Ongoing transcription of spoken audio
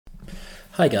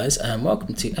Hi guys, and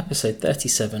welcome to episode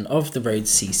 37 of the Road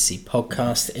CC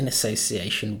podcast in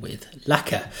association with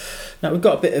Lacquer. Now we've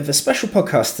got a bit of a special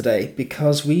podcast today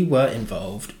because we were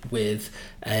involved with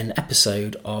an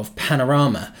episode of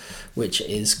Panorama, which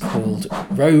is called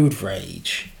Road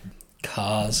Rage,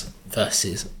 Cars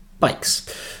versus Bikes.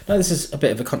 Now this is a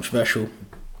bit of a controversial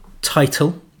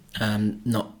title.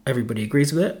 Not everybody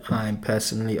agrees with it. I'm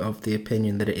personally of the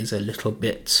opinion that it is a little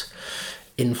bit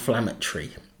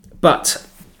inflammatory. But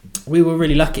we were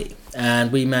really lucky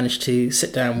and we managed to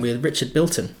sit down with Richard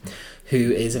Bilton,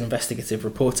 who is an investigative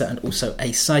reporter and also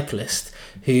a cyclist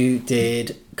who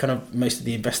did kind of most of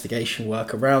the investigation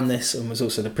work around this and was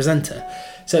also the presenter.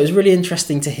 So it was really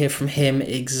interesting to hear from him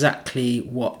exactly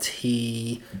what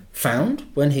he found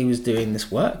when he was doing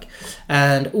this work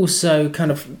and also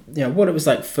kind of, what it was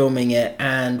like filming it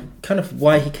and kind of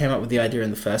why he came up with the idea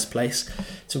in the first place.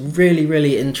 It's a really,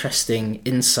 really interesting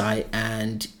insight,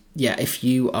 and yeah, if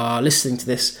you are listening to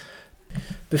this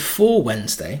before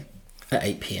Wednesday at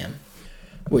 8 p.m,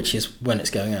 which is when it's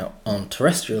going out on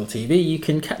terrestrial TV, you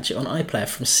can catch it on iPlayer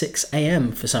from 6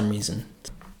 a.m. for some reason.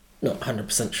 Not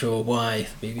 100% sure why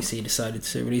the BBC decided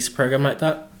to release a programme like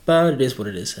that, but it is what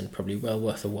it is and probably well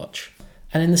worth a watch.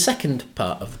 And in the second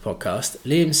part of the podcast,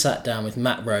 Liam sat down with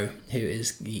Matt Rowe, who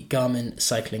is the Garmin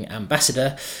cycling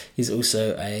ambassador. He's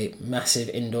also a massive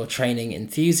indoor training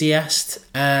enthusiast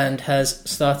and has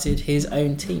started his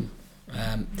own team,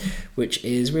 which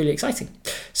is really exciting.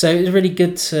 So it was really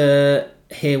good to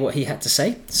hear what he had to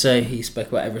say. So he spoke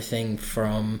about everything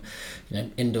from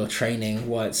indoor training,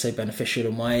 why it's so beneficial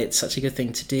and why it's such a good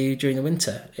thing to do during the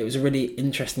winter. It was a really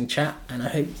interesting chat and I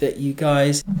hope that you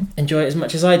guys enjoy it as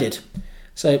much as I did.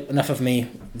 So enough of me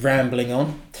rambling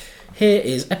on. Here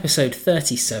is episode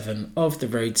 37 of the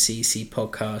Road CC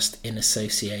podcast in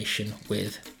association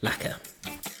with Lacquer.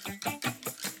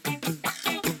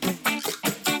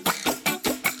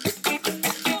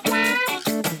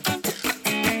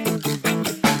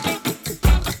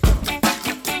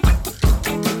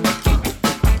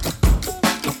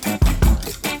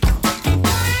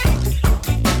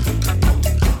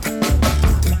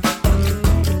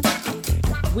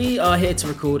 We are here to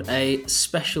record a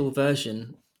special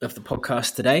version of the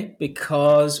podcast today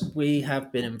because we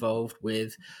have been involved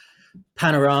with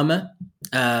Panorama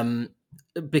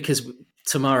because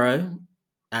tomorrow,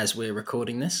 as we're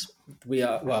recording this,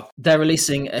 they're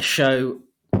releasing a show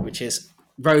which is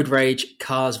Road Rage,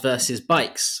 Cars versus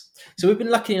Bikes. So we've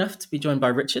been lucky enough to be joined by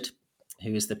Richard,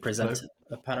 who is the presenter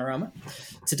of Panorama,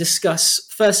 to discuss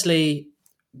firstly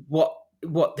what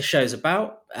the show's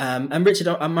about. And Richard,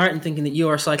 I'm right in thinking that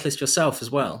you're a cyclist yourself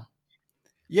as well.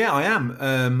 Yeah, I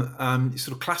am.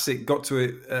 Sort of classic, got to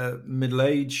it middle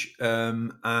age,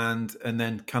 and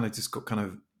then kind of just got kind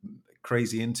of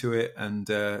crazy into it, and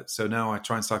so now I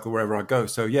try and cycle wherever I go.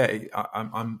 So yeah,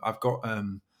 I've got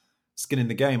skin in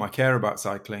the game. I care about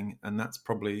cycling, and that's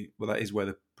probably that is where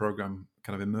the program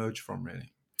kind of emerged from,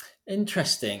 really.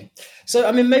 Interesting. So,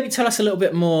 maybe tell us a little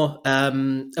bit more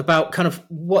about kind of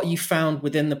what you found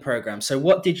within the program. So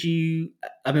what did you,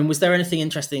 was there anything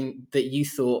interesting that you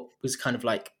thought was kind of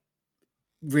like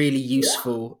really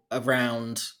useful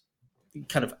around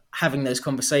kind of having those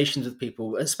conversations with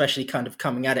people, especially kind of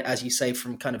coming at it, as you say,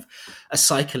 from kind of a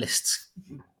cyclist's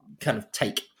kind of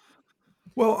take?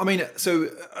 Well,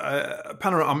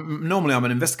 Panorama. Normally, I'm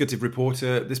an investigative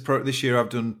reporter. This year, I've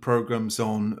done programs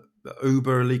on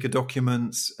Uber leaker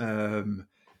documents,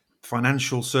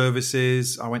 financial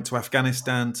services. I went to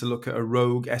Afghanistan to look at a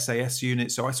rogue SAS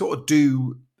unit. So I sort of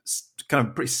do kind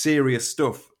of pretty serious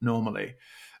stuff normally.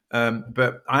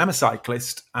 But I am a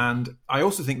cyclist, and I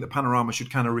also think that Panorama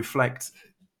should kind of reflect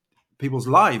people's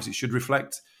lives. It should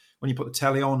reflect when you put the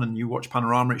telly on and you watch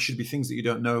Panorama, it should be things that you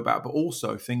don't know about, but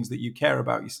also things that you care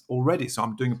about already. So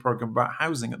I'm doing a program about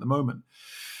housing at the moment.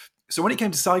 So when it came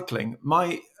to cycling,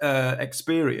 my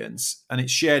experience, and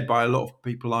it's shared by a lot of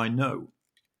people I know,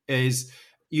 is,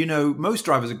 most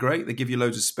drivers are great. They give you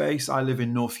loads of space. I live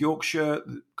in North Yorkshire,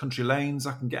 country lanes.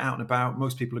 I can get out and about.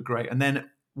 Most people are great. And then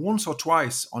once or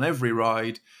twice on every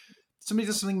ride, somebody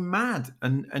does something mad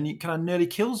and it kind of nearly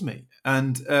kills me.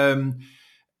 And,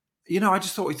 I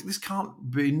just thought this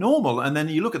can't be normal. And then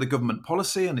you look at the government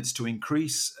policy and it's to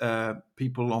increase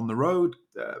people on the road,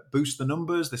 boost the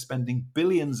numbers. They're spending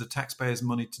billions of taxpayers'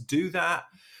 money to do that.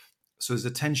 So there's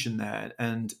a tension there.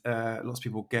 And lots of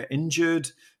people get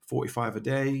injured, 45 a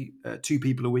day, 2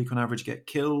 people a week on average get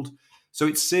killed. So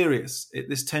it's serious.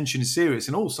 This tension is serious.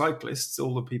 And all cyclists,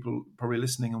 all the people probably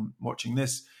listening and watching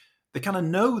this, they kind of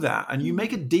know that. And you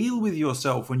make a deal with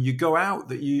yourself when you go out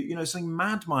that you something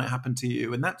mad might happen to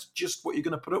you. And that's just what you're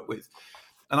going to put up with.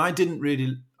 And I didn't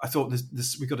really. I thought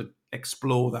this we got to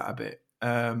explore that a bit.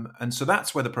 And so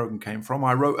that's where the program came from.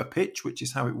 I wrote a pitch, which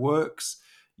is how it works.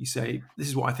 You say, this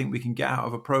is what I think we can get out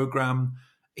of a program.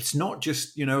 It's not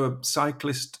just, a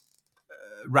cyclist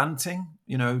ranting,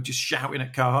 just shouting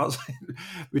at cars,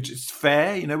 which is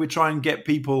fair. We try and get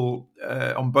people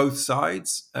on both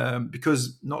sides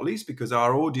because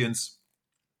our audience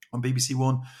on BBC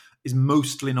One is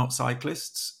mostly not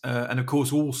cyclists. And of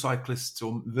course, all cyclists,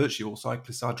 or virtually all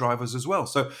cyclists, are drivers as well.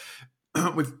 So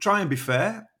we try and be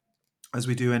fair, as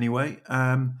we do anyway.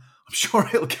 I'm sure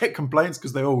it'll get complaints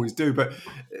because they always do, but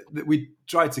we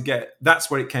tried to get,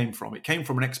 that's where it came from. It came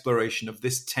from an exploration of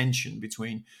this tension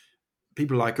between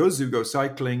people like us who go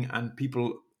cycling and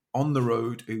people on the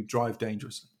road who drive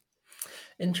dangerously.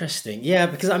 Interesting. Yeah,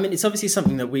 because it's obviously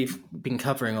something that we've been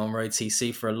covering on Road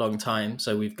CC for a long time.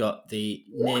 So we've got the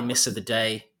near miss of the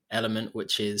day element,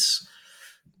 which is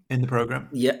in the program.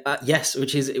 Yeah, yes,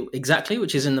 which is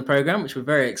in the program, which we're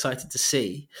very excited to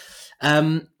see.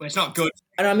 Well, it's not good.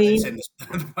 And it's in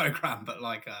the program, but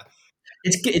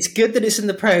it's good that it's in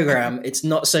the program. It's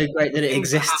not so great that it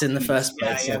exists in the first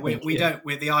place. Yeah, we don't.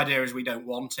 The idea is we don't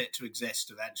want it to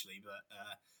exist eventually, but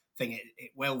I think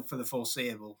it will for the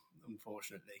foreseeable.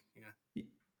 Unfortunately,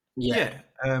 yeah.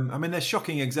 They're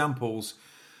shocking examples,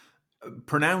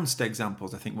 pronounced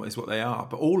examples. I think is what they are.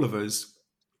 But all of us,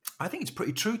 I think it's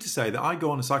pretty true to say that I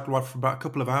go on a cycle ride for about a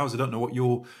couple of hours. I don't know what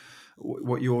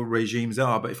your regimes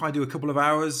are, but if I do a couple of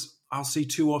hours, I'll see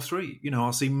 2 or 3.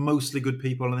 I'll see mostly good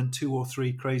people and then 2 or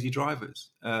 3 crazy drivers.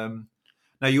 Now,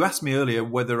 you asked me earlier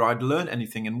whether I'd learned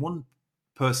anything, and one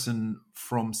person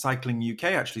from Cycling UK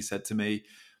actually said to me,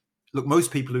 look,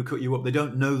 most people who cut you up, they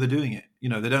don't know they're doing it.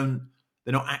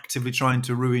 They're not actively trying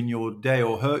to ruin your day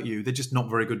or hurt you. They're just not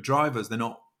very good drivers. They're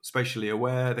not spatially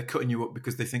aware. They're cutting you up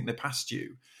because they think they passed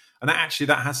you. And that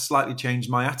has slightly changed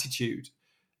my attitude.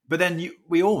 But then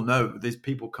we all know there's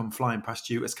people come flying past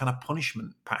you as kind of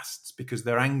punishment pasts because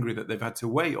they're angry that they've had to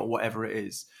wait or whatever it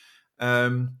is.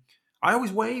 I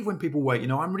always wave when people wait.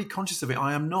 I'm really conscious of it.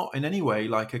 I am not in any way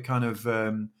like a kind of,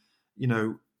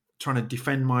 trying to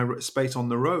defend my space on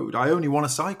the road. I only want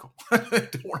to cycle. I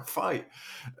don't want to fight.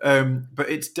 But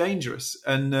it's dangerous.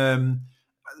 And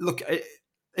look,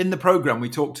 in the program, we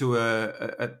talked to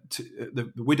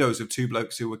the widows of 2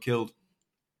 blokes who were killed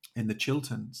in the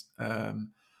Chilterns.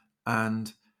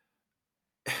 And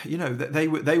they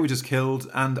were just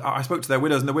killed. And I spoke to their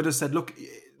widows, and the widows said, look,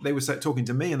 they were talking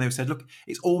to me, and they said, look,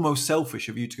 it's almost selfish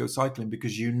of you to go cycling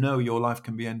because your life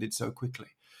can be ended so quickly.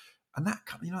 And that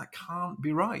can't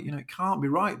be right. It can't be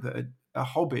right that a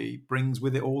hobby brings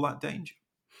with it all that danger.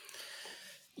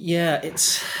 Yeah,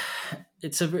 it's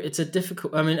a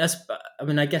difficult.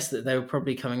 I guess that they were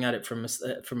probably coming at it from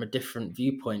a different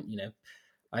viewpoint.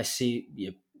 I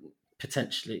see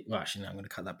potentially. Well, actually, no, I'm going to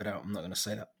cut that bit out. I'm not going to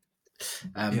say that.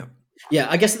 Yeah,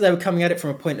 I guess that they were coming at it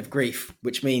from a point of grief,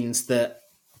 which means that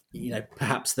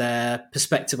perhaps their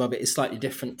perspective of it is slightly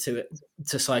different to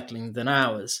cycling than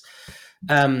ours.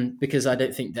 Because I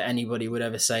don't think that anybody would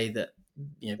ever say that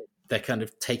they're kind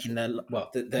of taking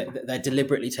they're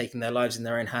deliberately taking their lives in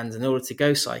their own hands in order to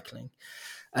go cycling.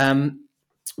 But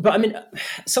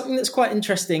something that's quite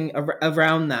interesting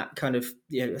around that kind of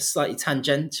slightly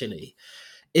tangentially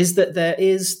is that there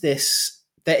is this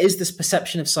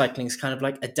perception of cycling as kind of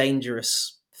like a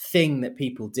dangerous thing that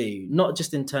people do, not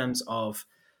just in terms of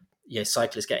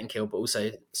cyclists getting killed, but also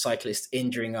cyclists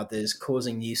injuring others,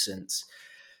 causing nuisance.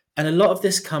 And a lot of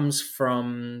this comes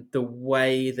from the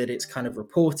way that it's kind of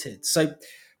reported. So,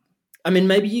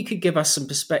 maybe you could give us some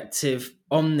perspective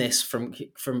on this from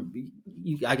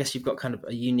you. I guess you've got kind of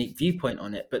a unique viewpoint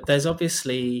on it, but there's been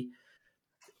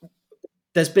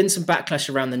some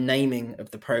backlash around the naming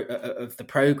of the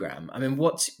program.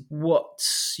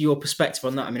 What's your perspective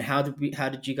on that? How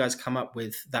did you guys come up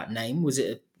with that name? Was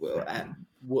it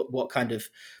what kind of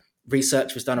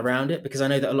research was done around it? Because I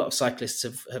know that a lot of cyclists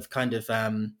have kind of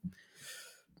objected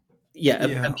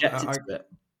to it.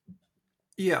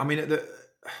 Yeah,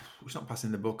 it's not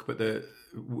passing the book, but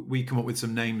we come up with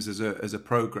some names as a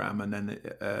program, and then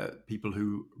people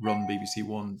who run BBC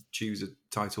One choose a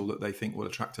title that they think will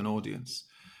attract an audience,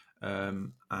 so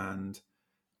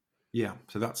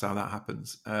that's how that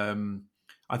happens.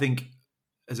 I think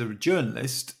as a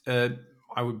journalist,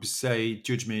 I would say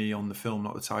judge me on the film,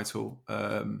 not the title.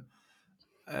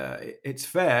 It's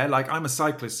fair. Like, I'm a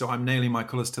cyclist, so I'm nailing my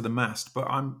colours to the mast. But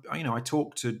I'm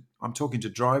talking to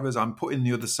drivers. I'm putting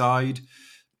the other side.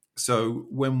 So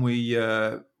when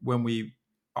I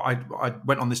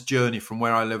went on this journey from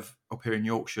where I live up here in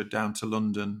Yorkshire down to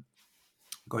London,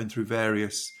 going through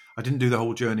various. I didn't do the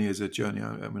whole journey as a journey.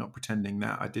 We're not pretending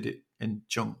that. I did it in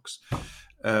chunks.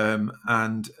 And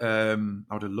I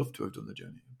would have loved to have done the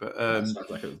journey, but Sounds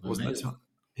like it was wasn't the amazing. time.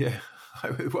 Yeah,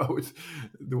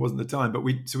 there wasn't the time. But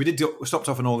we stopped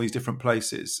off in all these different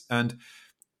places, and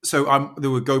so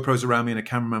there were GoPros around me and a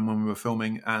cameraman when we were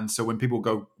filming, and so when people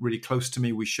go really close to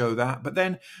me, we show that. But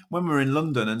then when we were in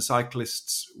London and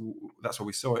cyclists, that's where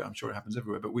we saw it. I'm sure it happens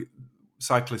everywhere, but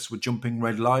cyclists were jumping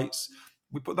red lights.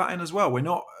 We put that in as well. We're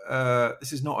not.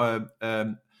 This is not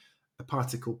a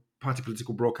party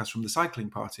political broadcast from the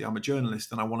cycling party. I'm a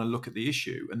journalist and I want to look at the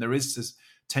issue, and there is this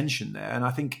tension there, and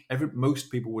I think most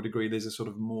people would agree there's a sort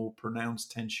of more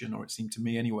pronounced tension, or it seemed to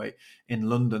me anyway, in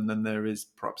London than there is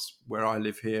perhaps where I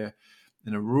live here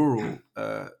in a rural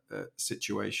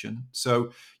situation.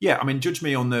 So yeah, I mean, judge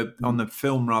me on the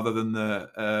film rather than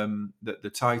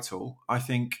the title.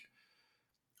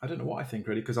 I don't know what I think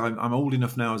really, because I'm old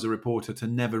enough now as a reporter to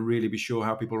never really be sure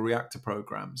how people react to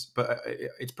programs. But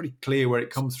it's pretty clear where it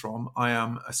comes from. I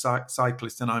am a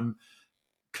cyclist and I'm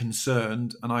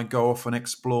concerned, and I go off and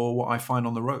explore what I find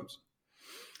on the roads.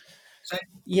 So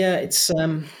yeah, it's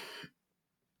I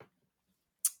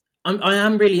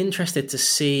am really interested to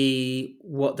see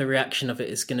what the reaction of it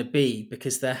is going to be,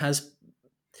 because there has.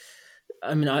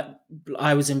 I mean,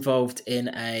 I was involved in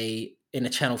a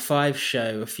Channel 5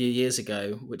 show a few years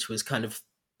ago, which was kind of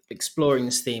exploring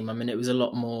this theme. I mean, it was a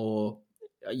lot more,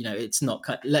 it's not,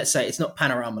 let's say it's not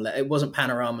panorama. It wasn't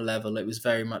panorama level. It was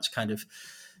very much kind of,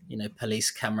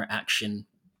 police camera action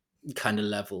kind of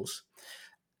levels.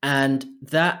 And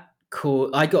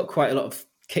I got quite a lot of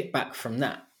kickback from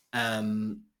that.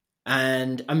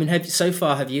 And I mean,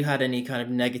 have you had any kind of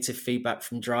negative feedback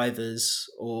from drivers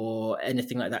or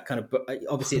anything like that kind of?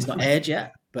 Obviously, it's not aired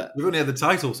yet, but we've only had the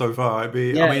title so far. I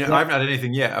haven't had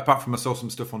anything yet, apart from I saw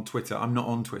some stuff on Twitter. I'm not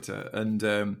on Twitter, and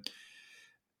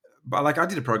but I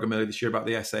did a program earlier this year about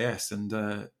the SAS, and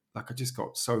I just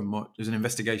got so much. There's an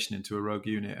investigation into a rogue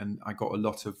unit, and I got a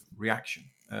lot of reaction.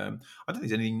 I don't think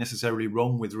there's anything necessarily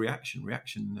wrong with reaction.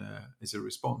 Reaction is a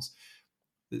response.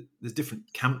 There's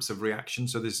different camps of reaction.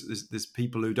 So there's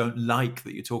people who don't like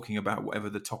that you're talking about whatever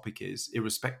the topic is,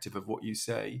 irrespective of what you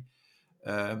say.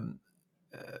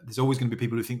 There's always going to be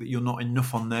people who think that you're not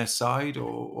enough on their side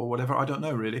or whatever. I don't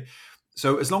know really.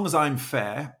 So as long as I'm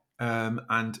fair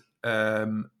and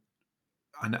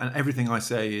everything I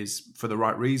say is for the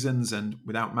right reasons and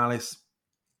without malice,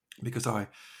 because I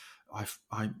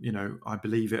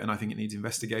believe it and I think it needs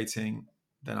investigating,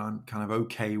 then I'm kind of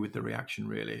okay with the reaction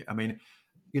really. I mean,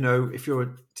 if you're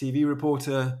a TV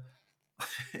reporter,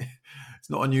 it's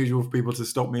not unusual for people to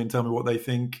stop me and tell me what they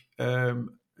think.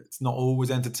 It's not always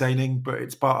entertaining, but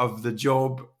it's part of the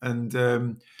job.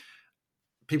 And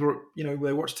people,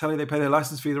 they watch telly, they pay their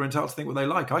license fee, they're entitled to think what they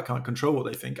like. I can't control what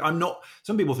they think.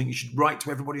 Some people think you should write to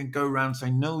everybody and go around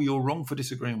saying, no, you're wrong for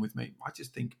disagreeing with me. I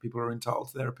just think people are entitled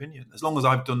to their opinion. As long as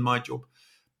I've done my job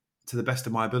to the best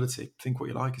of my ability, think what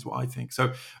you like is what I think.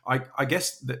 So I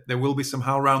guess that there will be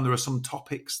somehow around, there are some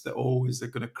topics that always are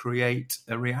going to create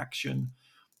a reaction.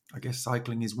 I guess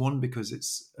cycling is one because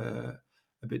it's a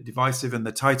bit divisive, and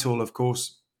the title, of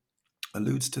course,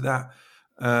 alludes to that.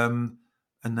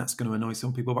 And that's going to annoy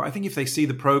some people. But I think if they see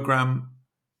the program,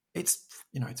 it's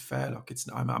fair. Look,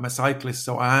 I'm a cyclist,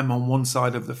 so I am on one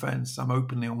side of the fence. I'm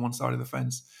openly on one side of the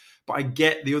fence. But I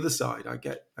get the other side. I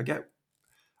get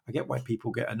why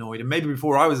people get annoyed. And maybe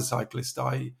before I was a cyclist,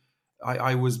 I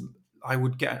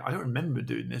would get, I don't remember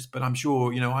doing this, but I'm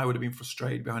sure, I would have been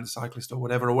frustrated behind a cyclist or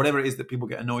whatever it is that people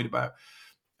get annoyed about.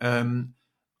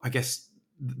 I guess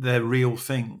they're real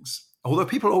things. Although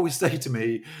people always say to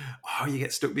me, you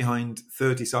get stuck behind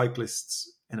 30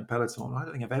 cyclists in a peloton. I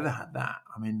don't think I've ever had that.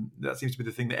 I mean, that seems to be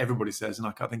the thing that everybody says, and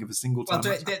I can't think of a single time.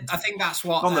 Well, I think that's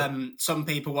what some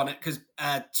people want it, because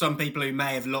some people who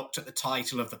may have looked at the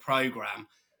title of the programme,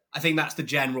 I think that's the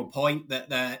general point, that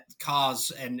the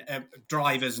cars and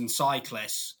drivers and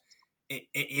cyclists, it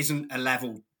isn't a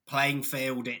level playing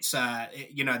field. It's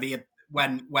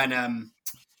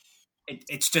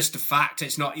it's just a fact.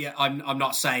 It's not. I'm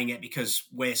not saying it because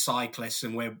we're cyclists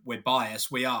and we're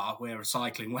biased. We're a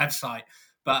cycling website.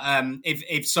 But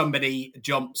if somebody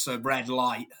jumps a red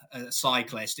light, a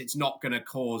cyclist, it's not going to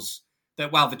cause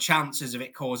that. Well, the chances of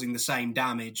it causing the same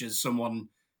damage as someone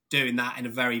doing that in a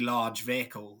very large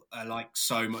vehicle are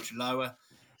so much lower.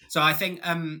 So I think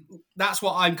that's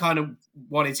what I'm kind of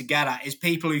wanting to get at, is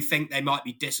people who think they might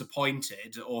be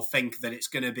disappointed or think that it's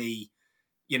going to be,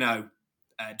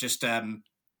 just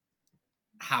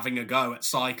having a go at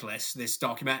cyclists. This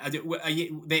document,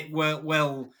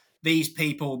 will these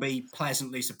people be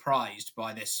pleasantly surprised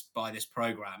by this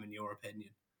program, in your opinion?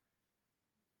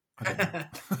 I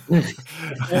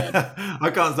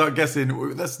can't start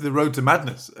guessing. That's the road to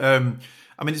madness.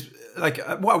 I mean, it's like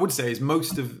what I would say is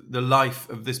most of the life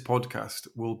of this podcast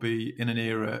will be in an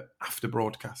era after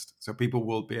broadcast, so people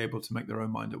will be able to make their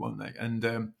own mind up, won't they?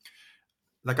 And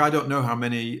like I don't know how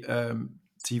many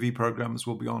TV programs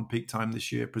will be on peak time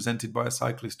this year presented by a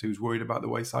cyclist who's worried about the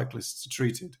way cyclists are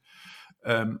treated.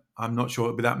 I'm not sure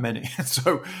it'll be that many.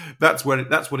 So that's what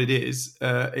it is.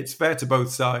 It's fair to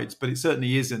both sides, but it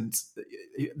certainly isn't.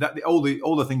 All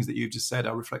the things that you've just said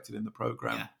are reflected in the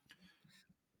program. Yeah.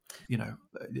 You know,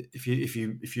 if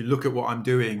you look at what I'm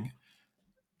doing,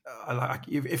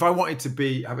 if I wanted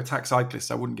to have a tax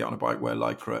cyclist, I wouldn't get on a bike, wear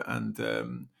Lycra,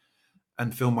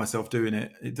 and film myself doing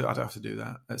it. I'd have to do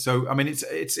that. So I mean, it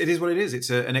is what it is. It's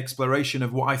an exploration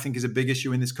of what I think is a big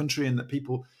issue in this country, and that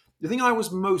people. The thing I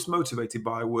was most motivated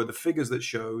by were the figures that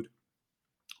showed.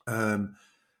 I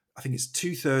think it's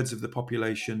 2/3 of the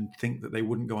population think that they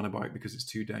wouldn't go on a bike because it's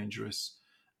too dangerous,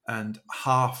 and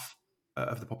half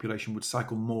of the population would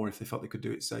cycle more if they felt they could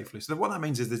do it safely. So what that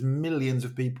means is there's millions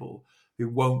of people who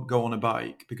won't go on a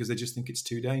bike because they just think it's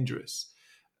too dangerous.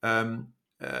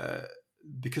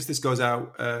 Because this goes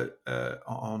out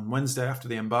on Wednesday after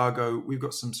the embargo, we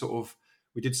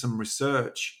did some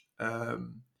research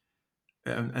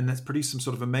and that's produced some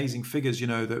sort of amazing figures. You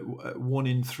know that 1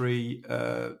 in 3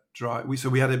 drive.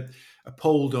 We had a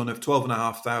poll done of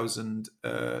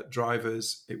 12,500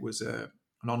 drivers. It was an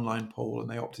online poll, and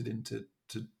they opted in to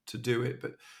do it.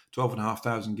 But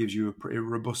 12,500 gives you a pretty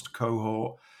robust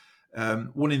cohort.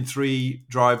 1 in 3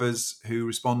 drivers who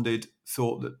responded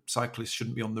thought that cyclists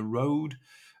shouldn't be on the road.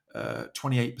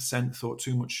 28% thought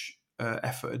too much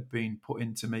effort had been put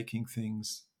into making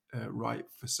things right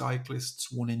for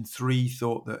cyclists. 1 in 3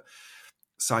 thought that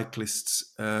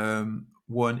cyclists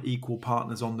weren't equal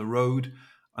partners on the road.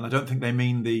 And I don't think they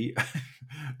mean the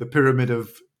the pyramid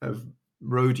of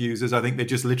road users. I think they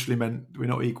just literally meant we're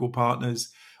not equal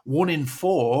partners. 1 in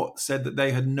 4 said that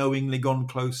they had knowingly gone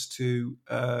close to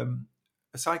a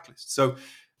cyclist. So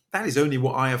that is only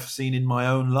what I have seen in my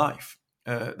own life.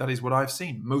 That is what I've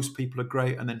seen. Most people are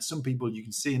great, and then some people you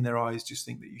can see in their eyes just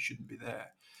think that you shouldn't be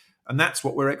there, and that's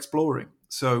what we're exploring.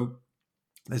 So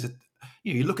there's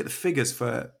you look at the figures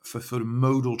for sort of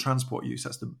modal transport use.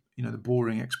 That's the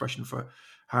boring expression for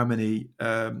how many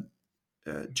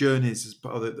journeys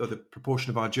or the proportion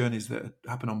of our journeys that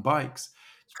happen on bikes.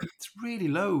 It's really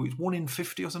low. It's 1 in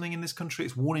 50 or something in this country.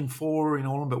 It's 1 in 4 in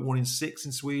Holland, but 1 in 6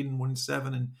 in Sweden, 1 in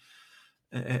 7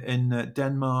 in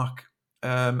Denmark.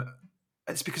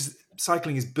 It's because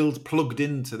cycling is plugged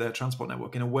into their transport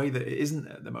network in a way that it isn't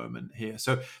at the moment here.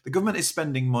 So the government is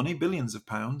spending money, billions of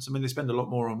pounds. I mean, they spend a lot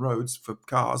more on roads for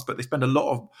cars, but they spend a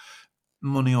lot of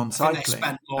money on cycling. They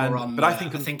spend more I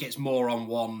think it's more on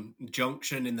one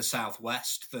junction in the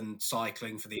southwest than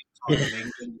cycling for the entire of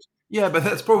England. Yeah, but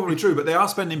that's probably true. But they are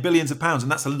spending billions of pounds,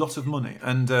 and that's a lot of money.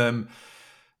 And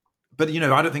but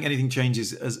I don't think anything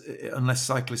changes unless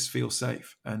cyclists feel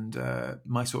safe. And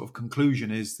my sort of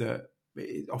conclusion is that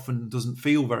it often doesn't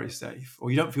feel very safe,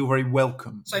 or you don't feel very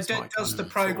welcome. So does the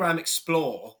programme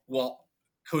explore what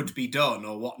could be done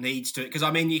or what needs to? Because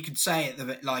I mean, you could say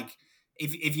it like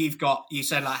if you've got, you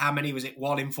said like how many was it?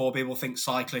 1 in 4 people think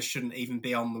cyclists shouldn't even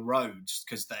be on the roads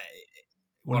because they're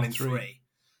 1 in 3.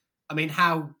 I mean,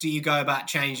 how do you go about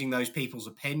changing those people's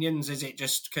opinions? Is it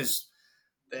just because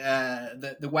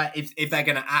the way if they're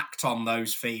going to act on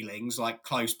those feelings, like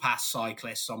close past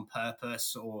cyclists on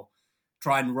purpose or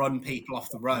try and run people off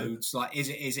the roads, like is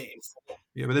it?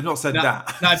 Yeah, but they've not said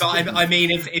that. No, but I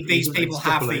mean, if these people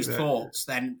have these thoughts,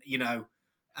 then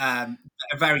a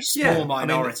very small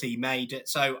minority made it.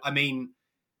 So I mean,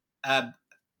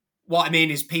 what I mean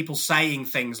is people saying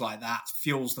things like that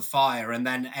fuels the fire, and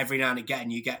then every now and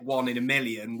again you get 1 in a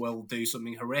million will do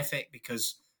something horrific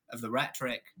because of the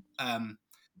rhetoric.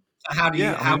 So how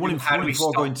do we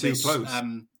stop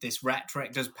this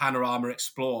rhetoric? Does Panorama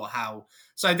explore how?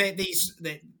 So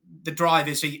the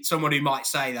drivers, someone who might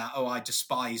say that, I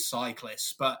despise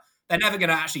cyclists, but they're never going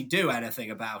to actually do anything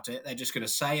about it. They're just going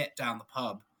to say it down the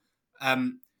pub.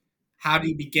 How do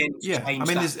you begin to change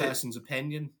that person's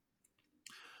opinion?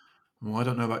 Well, I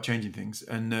don't know about changing things,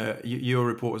 and you're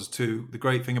reporters too. The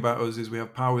great thing about us is we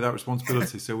have power without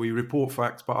responsibility. So we report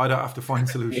facts, but I don't have to find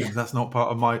solutions. That's not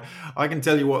part of my. I can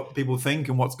tell you what people think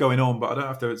and what's going on, but I don't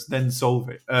have to then solve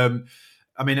it. I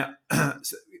mean,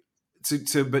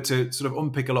 to sort of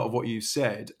unpick a lot of what you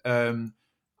said,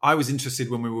 I was interested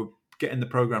when we were getting the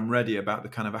program ready about the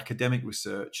kind of academic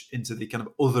research into the kind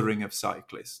of othering of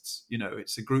cyclists.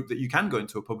 It's a group that you can go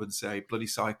into a pub and say, "Bloody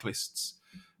cyclists."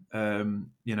 Want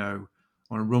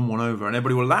to run one over, and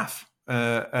everybody will laugh.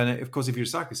 And of course, if you're a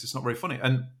cyclist, it's not very funny.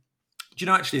 And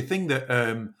actually, a thing that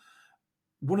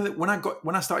when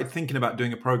I started thinking about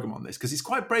doing a program on this, because it's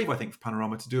quite brave, I think, for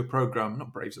Panorama to do a program.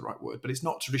 Not brave is the right word, but it's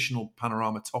not traditional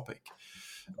Panorama topic.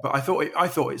 But I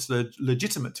thought it's a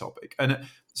legitimate topic. And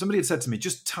somebody had said to me,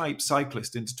 just type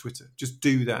cyclist into Twitter. Just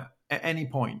do that at any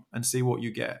point and see what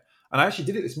you get. And I actually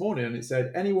did it this morning, and it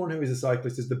said, anyone who is a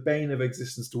cyclist is the bane of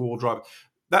existence to all drivers.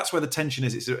 That's where the tension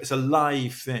is. It's a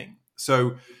live thing.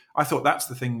 So I thought that's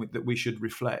the thing that we should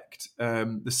reflect.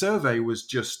 The survey was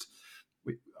just,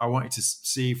 I wanted to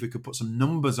see if we could put some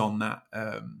numbers on that.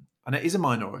 And it is a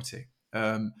minority.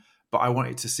 But I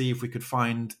wanted to see if we could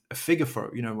find a figure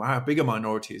for it. How big a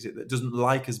minority is it that doesn't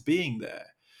like us being there?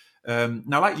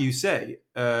 Now, like you say,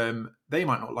 they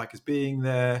might not like us being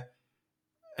there.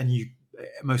 And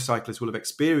most cyclists will have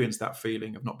experienced that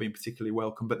feeling of not being particularly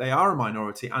welcome, but they are a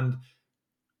minority and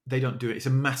they don't do it. It's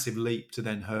a massive leap to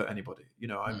then hurt anybody,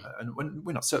 and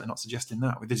we're certainly not suggesting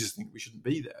that. We just think we shouldn't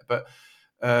be there. But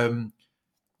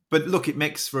look, it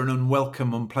makes for an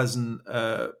unwelcome, unpleasant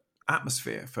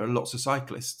atmosphere for lots of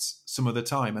cyclists some of the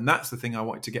time. And that's the thing I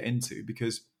wanted to get into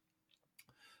because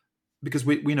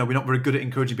we know we're not very good at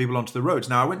encouraging people onto the roads.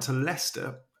 Now, I went to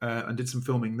Leicester and did some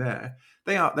filming there.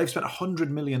 They've spent £100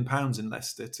 million in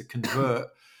Leicester to convert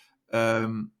a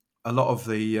lot of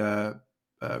the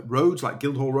roads, like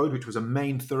Guildhall Road, which was a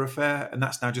main thoroughfare, and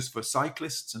that's now just for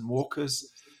cyclists and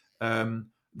walkers.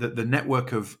 The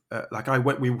network of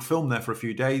we filmed there for a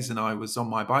few days, and I was on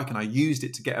my bike and I used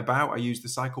it to get about. I used the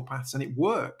cycle paths, and it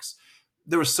works.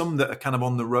 There are some that are kind of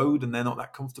on the road and they're not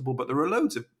that comfortable, but there are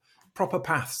loads of proper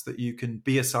paths that you can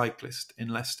be a cyclist in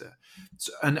Leicester.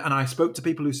 So, and I spoke to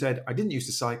people who said, I didn't used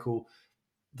to cycle.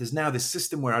 There's now this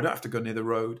system where I don't have to go near the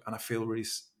road and I feel really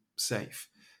safe.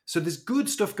 So there's good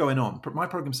stuff going on. My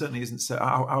program certainly isn't.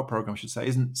 Our program, I should say,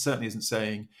 isn't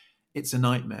saying it's a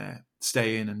nightmare.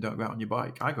 Stay in and don't go out on your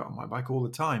bike. I go out on my bike all the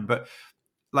time. But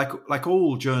like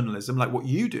all journalism, like what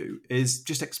you do, is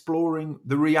just exploring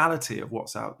the reality of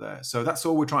what's out there. So that's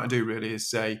all we're trying to do, really, is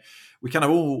say we kind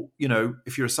of all,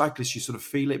 if you're a cyclist, you sort of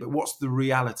feel it. But what's the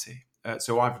reality?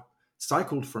 So I've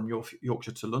cycled from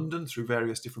Yorkshire to London through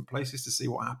various different places to see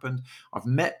what happened. I've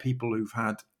met people who've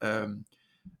had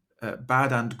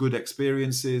bad and good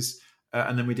experiences.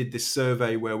 And then we did this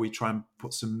survey where we try and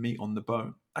put some meat on the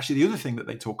bone. Actually, the other thing that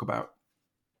they talk about,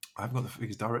 I haven't got the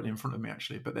figures directly in front of me,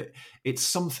 actually, but it's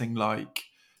something like,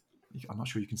 I'm not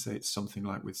sure you can say it's something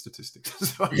like with statistics.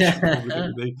 So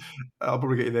I'll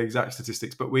probably get you the exact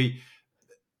statistics. But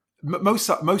most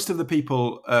of the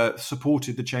people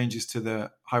supported the changes to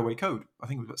the highway code. I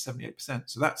think it was about 78%.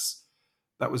 So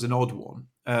that was an odd one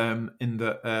in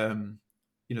that,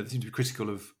 they seem to be critical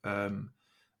of the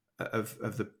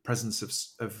presence of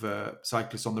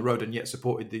cyclists on the road, and yet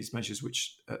supported these measures,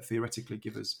 which theoretically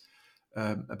give us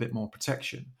a bit more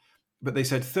protection. But they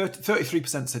said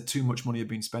 33% said too much money had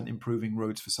been spent improving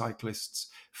roads for cyclists.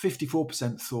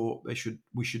 54% thought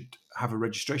we should have a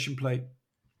registration plate,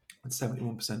 and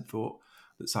 71% thought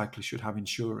that cyclists should have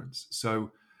insurance.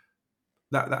 So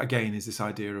that again is this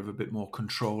idea of a bit more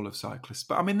control of cyclists.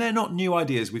 But I mean, they're not new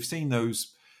ideas. We've seen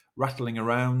those rattling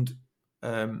around.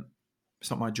 It's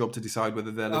not my job to decide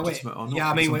whether they're legitimate or not. Yeah,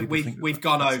 I mean, we've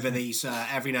gone over these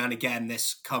every now and again.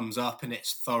 This comes up, and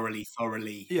it's thoroughly.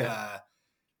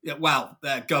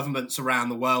 Governments around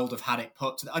the world have had it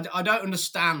put to. I don't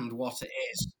understand what it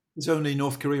is. It's only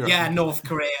North Korea. Yeah, North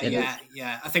Korea.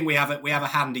 Yeah. I think we have a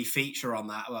handy feature on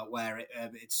that where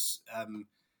it's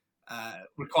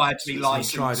required to be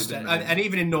licensed, and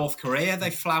even in North Korea they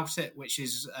flout it, which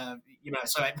is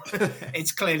so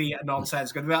it's clearly a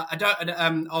nonsense.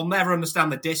 I'll never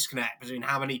understand the disconnect between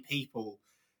how many people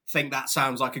think that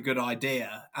sounds like a good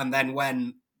idea, and then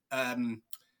when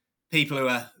people who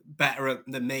are better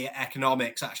than me at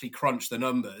economics actually crunch the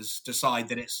numbers, decide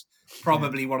that it's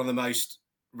probably one of the most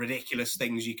ridiculous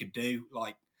things you could do.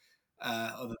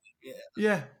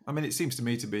 Yeah, I mean, it seems to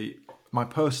me to be my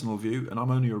personal view, and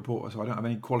I'm only a reporter, so I don't have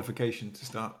any qualification to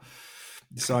start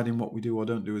deciding what we do or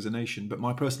don't do as a nation. But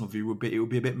my personal view would be it would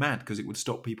be a bit mad because it would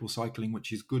stop people cycling,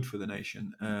 which is good for the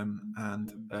nation, that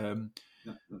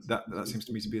seems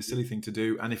to me to be a silly thing to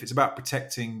do. And if it's about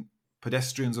protecting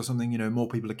pedestrians or something, more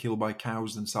people are killed by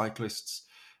cows than cyclists.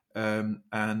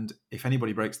 And if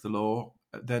anybody breaks the law,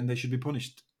 then they should be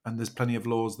punished. And there's plenty of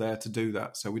laws there to do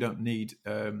that. So we don't need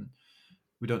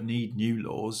new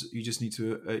laws. You just need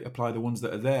to apply the ones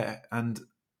that are there. And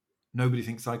nobody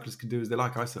thinks cyclists can do as they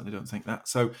like. I certainly don't think that.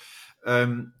 So a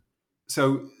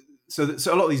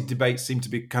lot of these debates seem to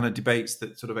be kind of debates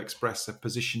that sort of express a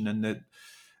position in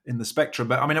the spectrum.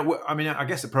 But I mean, I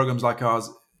guess the programs like ours,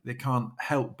 they can't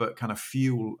help but kind of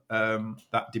fuel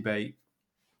that debate.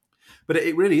 But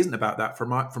it really isn't about that from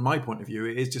my point of view.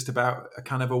 It is just about a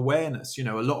kind of awareness. A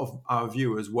lot of our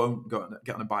viewers won't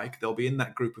get on a bike. They'll be in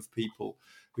that group of people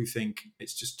who think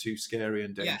it's just too scary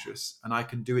and dangerous, and I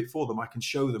can do it for them. I can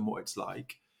show them what it's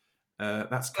like.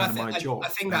 That's kind of my job. I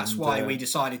think that's why we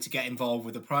decided to get involved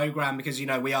with the program, because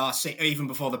we are even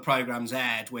before the program's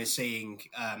aired, we're seeing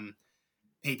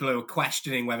people who are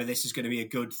questioning whether this is going to be a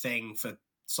good thing for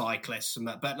cyclists.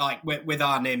 But like with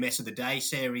our Near Miss of the Day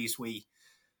series, we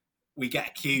get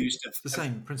accused of the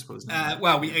same principle, isn't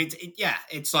it?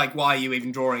 It's like, why are you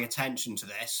even drawing attention to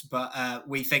this? But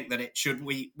we think that it should.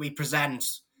 We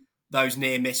present those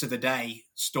near miss of the day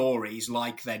stories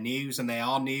like they're news, and they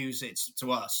are news. It's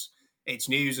to us, it's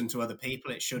news, and to other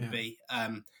people, it should be.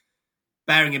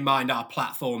 Bearing in mind our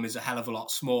platform is a hell of a lot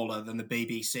smaller than the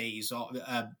BBC's, or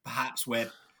perhaps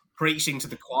we're preaching to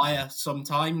the choir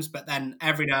sometimes, but then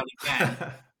every now and again,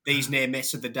 these near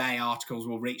miss of the day articles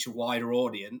will reach a wider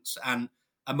audience. And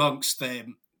amongst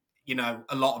them,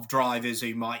 a lot of drivers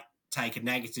who might take a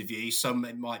negative view, some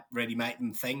it might really make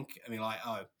them think.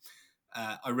 I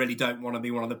really don't want to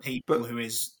be one of the people who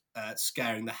is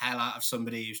scaring the hell out of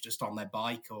somebody who's just on their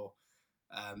bike or.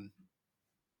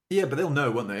 Yeah, but they'll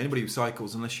know, won't they? Anybody who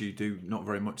cycles, unless you do not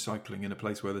very much cycling in a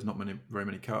place where there's not very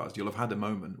many cars, you'll have had a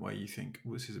moment where you think,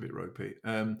 well, this is a bit ropey.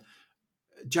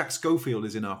 Jack Schofield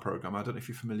is in our program. I don't know if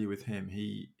you're familiar with him.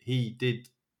 He did.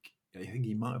 I think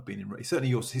he might have been in.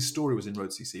 Certainly, his story was in Road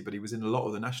CC, but he was in a lot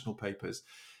of the national papers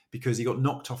because he got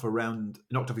knocked off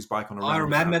his bike on a round. I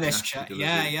remember this chap.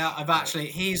 Yeah. I've actually.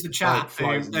 He's the chap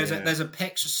who there's a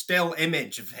picture, still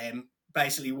image of him,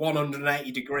 basically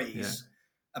 180 degrees.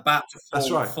 About to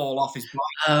fall off his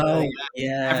bike. Oh,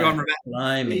 yeah. Everyone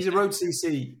remembers. He's a Road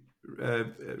CC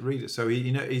reader, so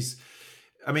he's.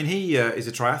 I mean, he is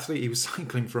a triathlete. He was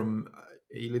cycling from.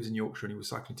 He lives in Yorkshire, and he was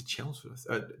cycling to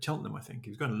Cheltenham, I think. He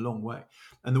was going a long way,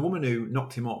 and the woman who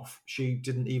knocked him off, she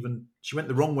went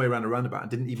the wrong way around a roundabout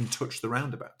and didn't even touch the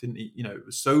roundabout. It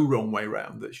was so wrong way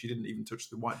round that she didn't even touch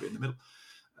the white bit in the middle.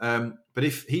 But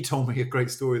if he told me a great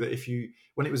story that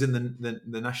when it was in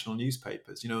the national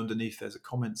newspapers, underneath there's a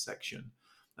comment section,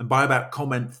 and by about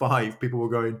comment 5, people were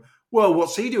going, "Well,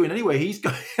 what's he doing anyway? He's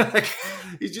going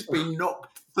he's just been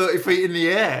knocked 30 feet in the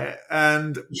air,"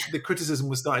 and the criticism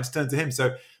was starting to turn to him.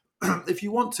 So, if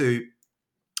you want to,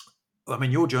 I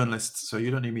mean, you're journalists, so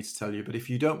you don't need me to tell you. But if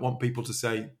you don't want people to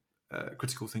say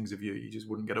critical things of you, you just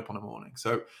wouldn't get up on a morning.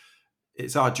 So.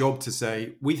 It's our job to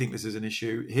say, we think this is an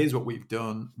issue. Here's what we've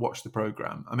done. Watch the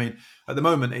program. I mean, at the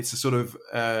moment, it's a sort of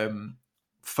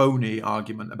phony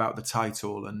argument about the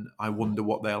title, and I wonder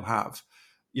what they'll have.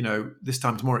 This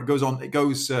time tomorrow, it goes on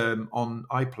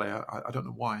iPlayer. I don't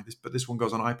know why, but this one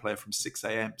goes on iPlayer from 6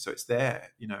 a.m. So it's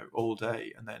there, all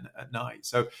day and then at night.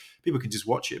 So people can just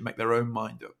watch it, make their own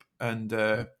mind up,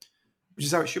 and which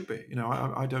is how it should be.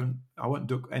 I won't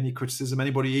duck any criticism.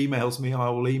 Anybody emails me, I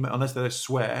will email, unless they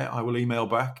swear, I will email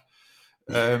back.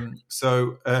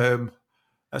 So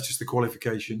that's just the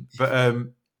qualification. But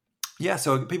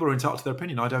so people are entitled to their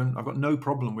opinion. I've got no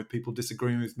problem with people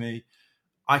disagreeing with me.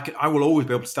 I will always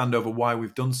be able to stand over why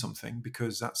we've done something,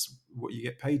 because that's what you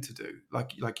get paid to do.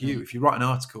 Like you, if you write an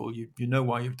article, you know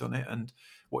why you've done it and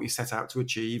what you set out to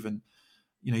achieve, and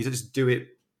you just do it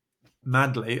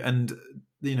madly. And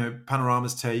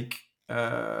Panorama's take.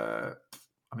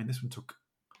 This one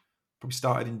probably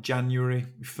started in January.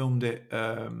 We filmed it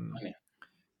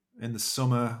in the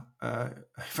summer. In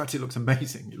fact, it looks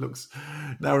amazing. It looks,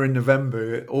 now we're in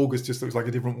November. August just looks like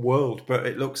a different world, but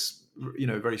it looks,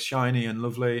 very shiny and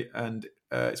lovely. And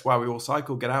it's why we all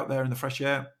cycle, get out there in the fresh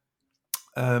air.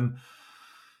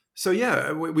 So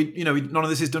yeah, we none of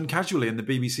this is done casually, and the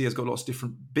BBC has got lots of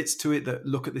different bits to it that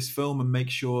look at this film and make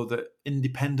sure that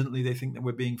independently they think that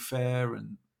we're being fair,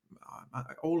 and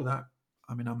all of that.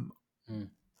 I mean, I'm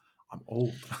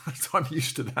old, so I'm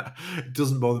used to that. It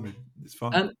doesn't bother me. It's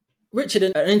fine. Richard,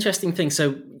 an interesting thing.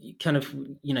 So, kind of,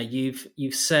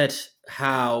 you've said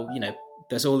how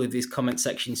there's all of these comment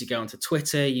sections. You go onto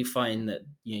Twitter, you find that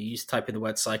you just type in the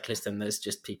word cyclist, and there's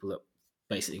just people that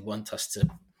basically want us to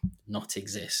not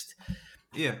exist.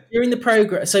 Yeah. During the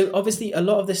program, so obviously a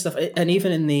lot of this stuff, and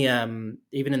even in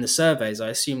the surveys, I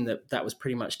assume that was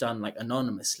pretty much done like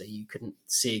anonymously. You couldn't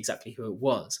see exactly who it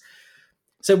was.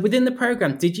 So within the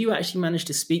program, did you actually manage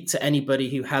to speak to anybody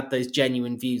who had those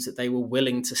genuine views that they were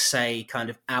willing to say kind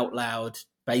of out loud,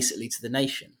 basically to the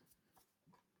nation?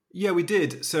 Yeah, we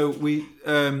did. So we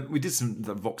did some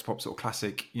Vox Pop sort of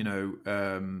classic,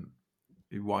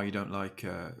 why you don't like,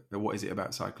 what is it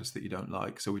about cyclists that you don't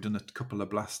like? So we've done a couple of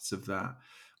blasts of that.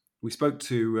 We spoke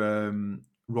to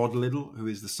Rod Liddell, who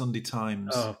is the Sunday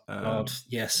Times. Oh God,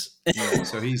 yes. Yeah,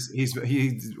 so he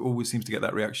always seems to get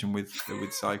that reaction with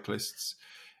cyclists.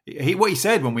 What he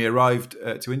said when we arrived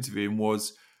to interview him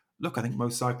was, "Look, I think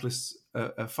most cyclists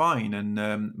are fine,"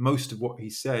 and most of what he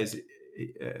says,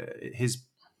 his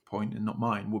point and not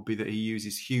mine, would be that he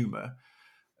uses humour,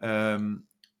 but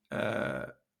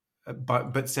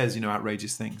says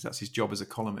outrageous things. That's his job as a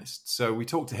columnist. So we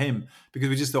talked to him because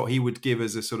we just thought he would give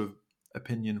us a sort of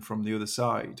opinion from the other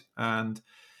side, and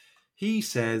he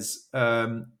says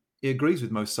he agrees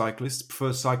with most cyclists,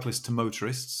 prefers cyclists to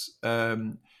motorists.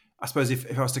 I suppose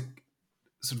if I was to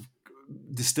sort of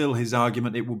distill his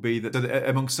argument, it would be that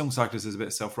among some cyclists there's a bit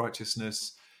of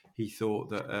self-righteousness. He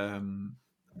thought that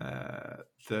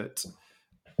that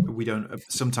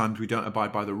sometimes we don't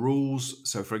abide by the rules.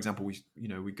 So, for example, we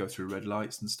go through red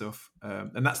lights and stuff,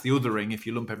 and that's the othering. If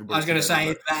you lump everybody, I was going to say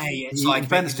it's like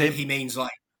he means like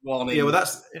one. Yeah, well,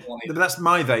 that's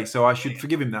my they. So I should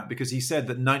forgive him that, because he said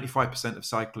that 95% of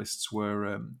cyclists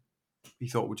were he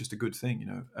thought were just a good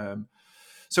thing.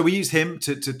 So we use him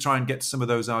to try and get some of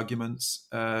those arguments.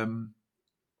 And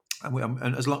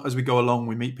as long as we go along,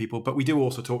 we meet people, but we do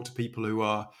also talk to people who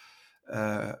are.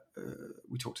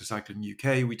 We talk to Cycling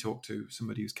UK. We talk to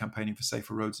somebody who's campaigning for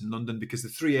safer roads in London, because the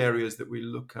three areas that we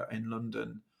look at in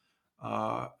London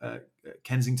are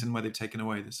Kensington, where they've taken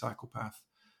away the cycle path,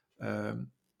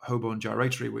 Holborn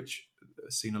Gyratory, which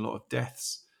has seen a lot of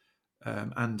deaths,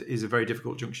 and is a very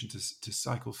difficult junction to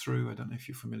cycle through. I don't know if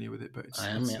you're familiar with it, but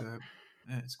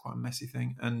it's quite a messy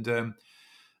thing. And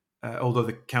although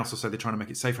the council say they're trying to make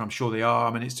it safer, I'm sure they are.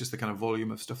 I mean, it's just the kind of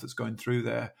volume of stuff that's going through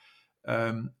there.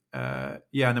 And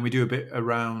then we do a bit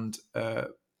around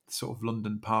sort of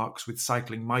London parks with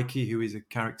Cycling Mikey, who is a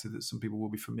character that some people will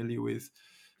be familiar with,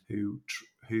 who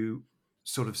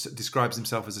sort of describes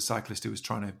himself as a cyclist who'd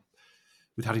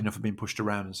had enough of being pushed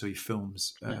around, and so he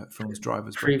films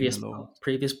drivers breaking the law.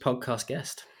 Previous podcast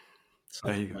guest.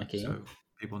 There you go. Mikey. So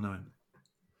people know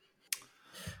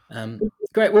him.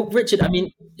 Great. Well, Richard, I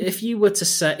mean, if you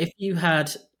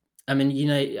had, I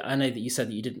mean, I know that you said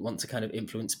that you didn't want to kind of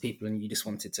influence people and you just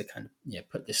wanted to kind of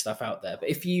put this stuff out there. But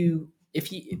if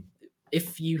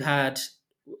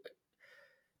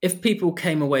people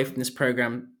came away from this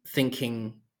program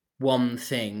thinking one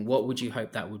thing, what would you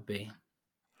hope that would be?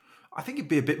 I think it'd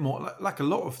be a bit more like a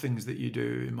lot of things that you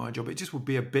do in my job. It just would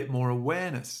be a bit more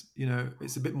awareness.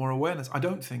 It's a bit more awareness. I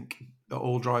don't think that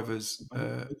all drivers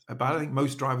are bad. I think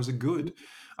most drivers are good.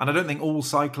 And I don't think all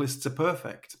cyclists are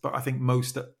perfect, but I think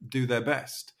most do their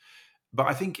best. But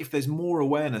I think if there's more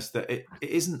awareness that it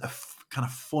isn't a kind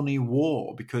of funny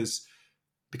war, because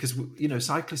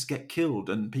cyclists get killed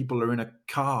and people are in a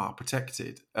car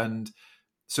protected, and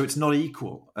so it's not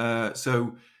equal.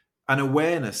 So an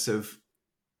awareness of,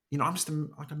 I'm just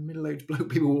like a middle-aged bloke.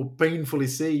 People will painfully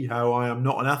see how I am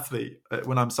not an athlete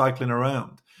when I'm cycling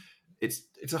around. It's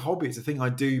a hobby. It's a thing I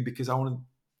do because I want to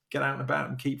get out and about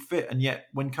and keep fit. And yet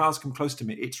when cars come close to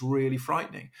me, it's really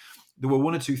frightening. There were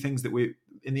one or two things that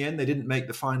in the end, they didn't make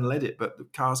the final edit, but the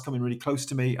cars coming really close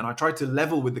to me. And I tried to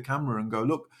level with the camera and go,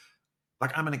 look,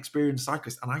 like I'm an experienced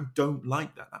cyclist and I don't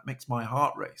like that. That makes my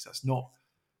heart race.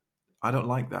 I don't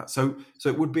like that. So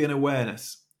it would be an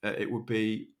awareness. It would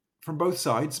be from both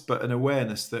sides, but an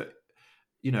awareness that,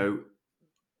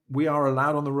 we are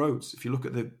allowed on the roads. If you look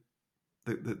at the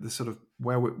sort of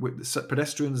where we're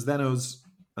pedestrians, then us,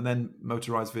 and then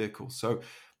motorized vehicles. So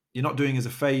you're not doing us a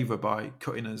favor by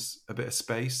cutting us a bit of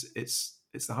space. It's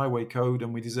the highway code,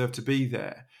 and we deserve to be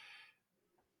there.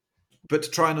 But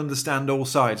to try and understand all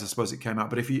sides, I suppose it came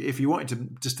out. But if you wanted to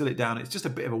distill it down, it's just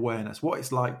a bit of awareness, what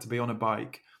it's like to be on a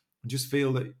bike and just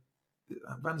feel that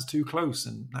van's too close,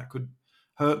 and that could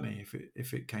hurt me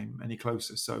if it came any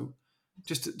closer. So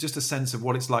just a sense of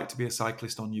what it's like to be a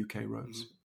cyclist on UK roads.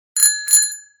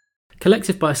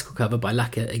 Collective bicycle cover by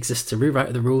Lacquer exists to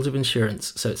rewrite the rules of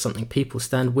insurance so it's something people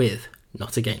stand with,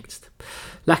 not against.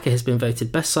 Lacquer has been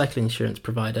voted best cycling insurance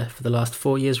provider for the last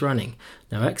 4 years running.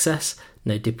 No excess,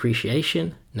 no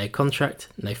depreciation, no contract,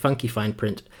 no funky fine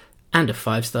print, and a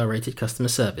 5-star rated customer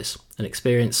service. An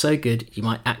experience so good you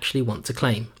might actually want to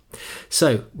claim.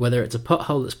 So, whether it's a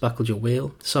pothole that's buckled your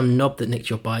wheel, some knob that nicked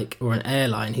your bike, or an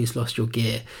airline who's lost your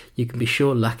gear, you can be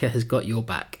sure Lacquer has got your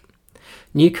back.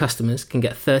 New customers can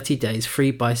get 30 days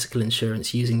free bicycle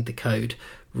insurance using the code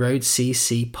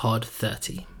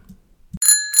ROADCCPOD30.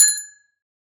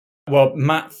 Well,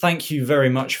 Matt, thank you very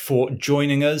much for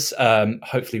joining us.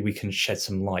 Hopefully we can shed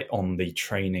some light on the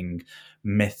training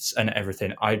myths and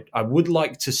everything. I would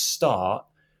like to start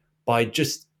by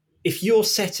just, if you're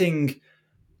setting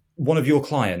one of your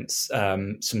clients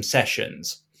some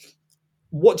sessions,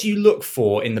 what do you look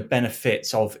for in the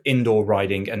benefits of indoor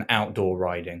riding and outdoor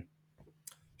riding?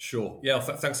 Sure. Yeah.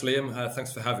 Thanks, Liam.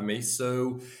 Thanks for having me.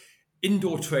 So,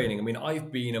 indoor training. I mean,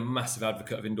 I've been a massive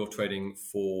advocate of indoor training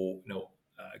for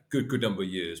a good number of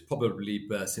years, probably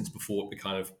since before it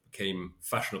kind of became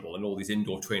fashionable and all these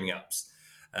indoor training apps.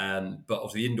 But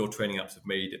obviously, indoor training apps have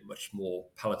made it much more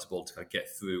palatable to kind of get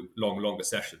through longer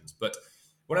sessions. But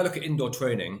when I look at indoor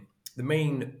training, the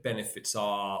main benefits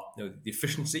are the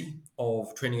efficiency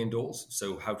of training indoors.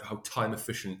 So how time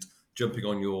efficient jumping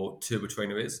on your turbo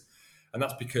trainer is. And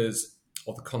that's because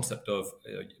of the concept of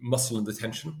muscle and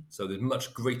retention. So there's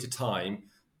much greater time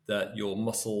that your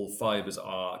muscle fibers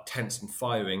are tense and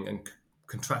firing and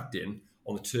contracting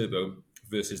on the turbo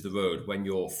versus the road when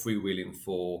you're freewheeling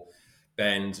for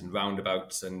bends and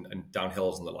roundabouts and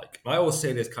downhills and the like. And I always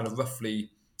say there's kind of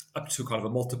roughly up to kind of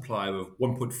a multiplier of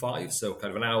 1.5. So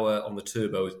kind of an hour on the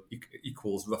turbo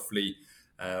equals roughly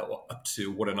up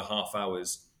to 1.5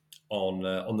 hours on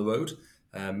the road.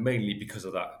 Mainly because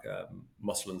of that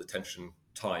muscle and the tension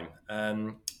time.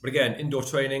 But again, indoor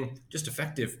training, just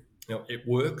effective. It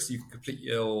works. You can complete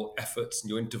your efforts and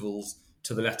your intervals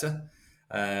to the letter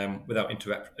without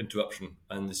interruption.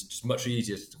 And it's just much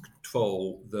easier to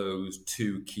control those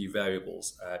two key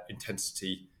variables,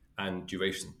 intensity and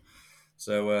duration.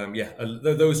 So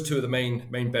those two are the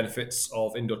main benefits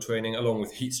of indoor training, along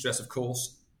with heat stress, of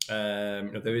course.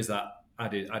 There is that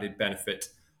added benefit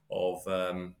of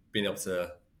being able to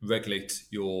regulate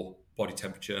your body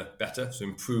temperature better, so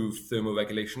improve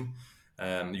thermoregulation.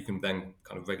 You can then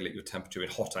kind of regulate your temperature in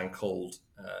hot and cold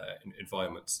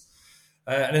environments.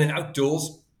 And then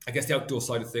outdoors, I guess the outdoor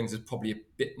side of things is probably a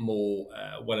bit more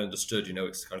well understood.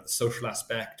 It's kind of the social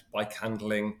aspect, bike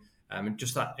handling, and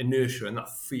just that inertia and that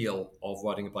feel of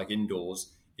riding a bike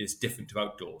indoors is different to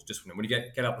outdoors. Just when you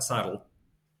get out the saddle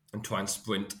and try and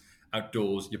sprint,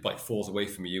 outdoors, your bike falls away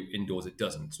from you. Indoors, it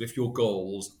doesn't. So if your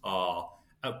goals are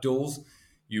outdoors,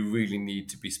 you really need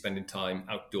to be spending time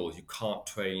outdoors. You can't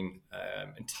train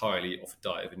entirely off a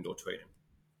diet of indoor training.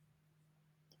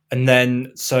 And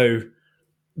then, so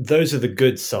those are the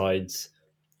good sides.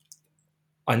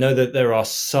 I know that there are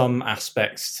some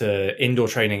aspects to indoor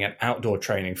training and outdoor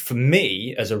training. For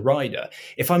me, as a rider,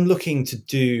 if I'm looking to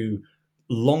do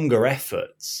longer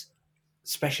efforts,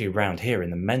 especially around here in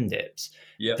the Mendips,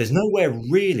 there's nowhere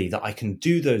really that I can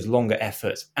do those longer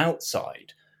efforts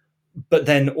outside. But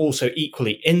then also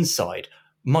equally inside,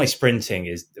 my sprinting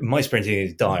is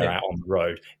dire out on the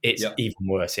road. It's even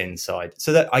worse inside.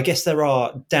 So that I guess there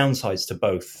are downsides to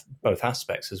both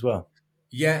aspects as well.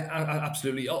 Yeah,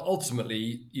 absolutely.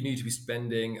 Ultimately, you need to be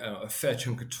spending a fair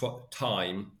chunk of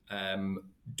time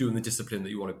doing the discipline that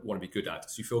you want to be good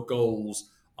at. So if your goals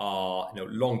are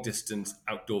long distance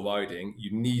outdoor riding,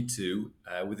 you need to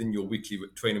within your weekly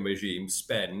training regime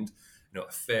spend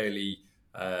a fairly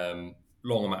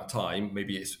long amount of time.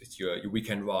 Maybe it's your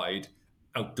weekend ride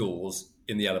outdoors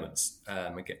in the elements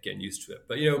and getting used to it.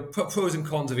 But pros and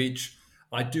cons of each.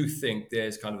 I do think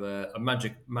there's kind of a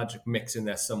magic mix in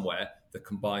there somewhere that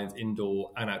combines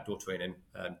indoor and outdoor training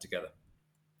together.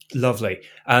 Lovely.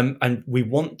 And we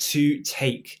want to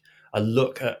take a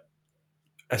look at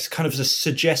as kind of a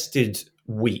suggested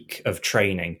week of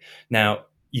training. Now,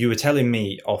 you were telling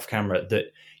me off camera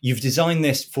that you've designed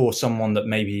this for someone that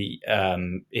maybe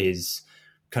is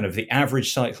kind of the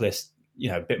average cyclist,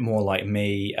 a bit more like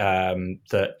me,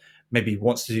 that maybe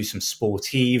wants to do some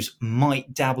sportives,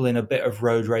 might dabble in a bit of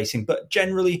road racing, but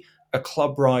generally a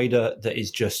club rider that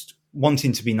is just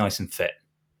wanting to be nice and fit.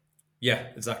 Yeah,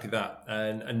 exactly that.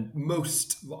 And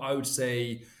most, I would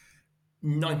say,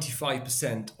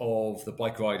 95% of the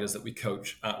bike riders that we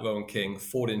coach at Rowe & King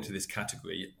fall into this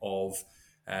category of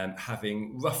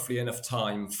having roughly enough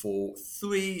time for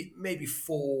 3, maybe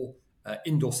 4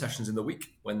 indoor sessions in the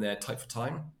week when they're tight for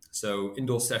time. So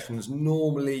indoor sessions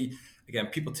normally, again,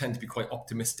 people tend to be quite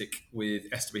optimistic with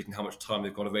estimating how much time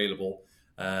they've got available,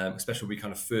 especially when we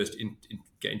kind of first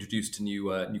get introduced to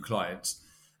new clients.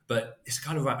 But it's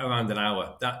kind of around an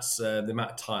hour. That's the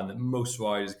amount of time that most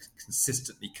riders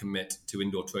consistently commit to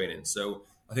indoor training. So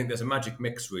I think there's a magic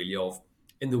mix really of,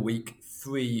 in the week,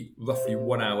 3 roughly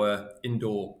 1 hour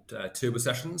indoor turbo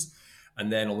sessions.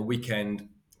 And then on the weekend,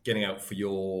 getting out for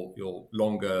your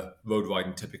longer road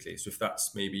riding typically. So if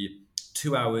that's maybe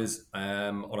 2 hours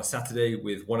on a Saturday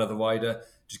with one other rider,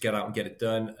 just get out and get it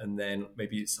done. And then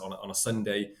maybe it's on a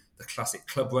Sunday, the classic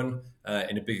club run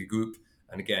in a bigger group.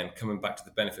 And again, coming back to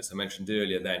the benefits I mentioned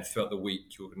earlier, then throughout the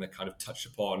week, you're going to kind of touch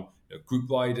upon group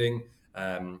riding,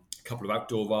 a couple of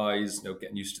outdoor rides,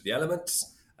 getting used to the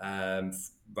elements,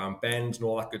 round bends and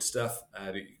all that good stuff,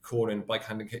 corner and bike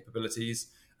handling capabilities.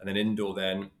 And then indoor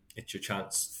then, it's your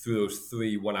chance through those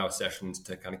 3 1-hour sessions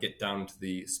to kind of get down to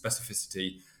the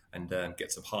specificity and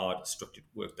get some hard structured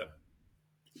work done.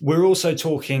 We're also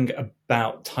talking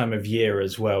about time of year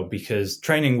as well, because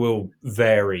training will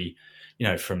vary,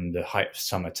 from the height of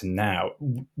summer to now.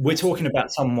 We're talking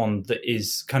about someone that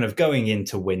is kind of going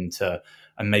into winter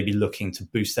and maybe looking to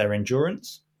boost their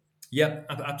endurance. Yeah,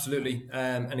 absolutely.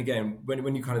 And again,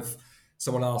 when you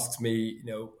someone asks me,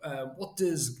 what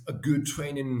does a good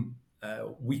training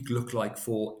week look like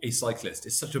for a cyclist?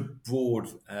 It's such a broad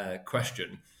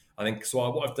question. I think so.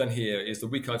 What I've done here is the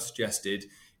week I've suggested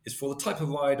is for the type of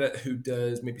rider who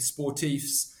does maybe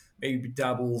sportifs, maybe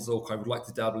dabbles or would like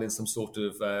to dabble in some sort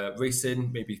of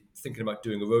racing, maybe thinking about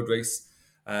doing a road race,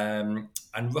 and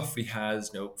roughly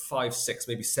has 5, 6,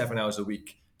 maybe 7 hours a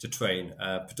week to train,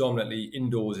 predominantly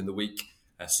indoors in the week,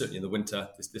 certainly in the winter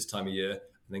this time of year,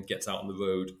 and then gets out on the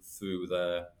road through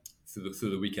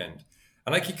the weekend.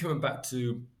 And I keep coming back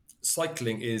to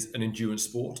cycling is an endurance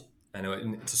sport. I know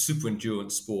it's a super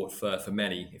endurance sport for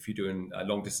many if you're doing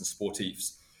long distance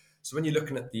sportifs. So when you're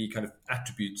looking at the kind of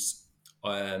attributes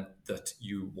that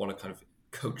you want to kind of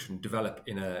coach and develop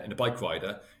in a bike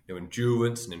rider,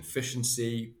 endurance and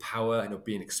efficiency, power,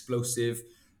 being explosive,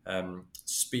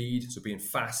 speed, so being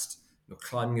fast,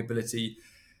 climbing ability.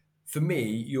 For me,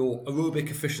 your aerobic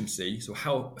efficiency, so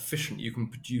how efficient you can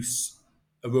produce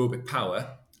aerobic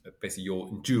power, basically your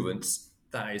endurance,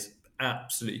 that is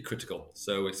absolutely critical.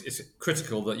 So it's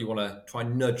critical that you want to try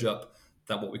and nudge up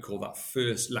that what we call that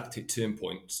first lactate turn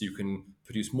point, so you can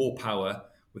produce more power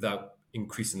without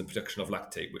increasing the production of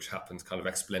lactate, which happens kind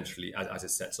of exponentially as it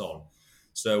sets on.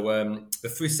 So the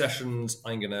 3 sessions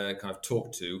I'm going to kind of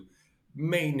talk to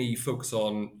mainly focus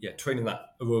on training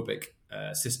that aerobic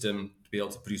system to be able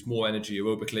to produce more energy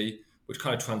aerobically, which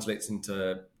kind of translates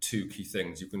into 2 key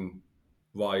things. You can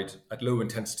ride at low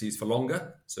intensities for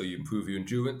longer, so you improve your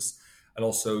endurance, and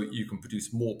also you can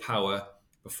produce more power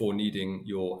before needing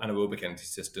your anaerobic energy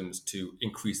systems to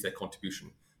increase their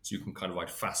contribution. So you can kind of ride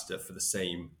faster for the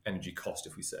same energy cost,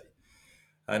 if we say.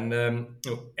 And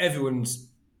everyone's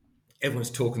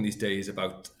talking these days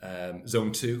about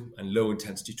zone 2 and low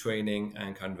intensity training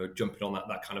and kind of jumping on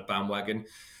that kind of bandwagon.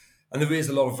 And there is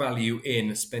a lot of value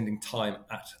in spending time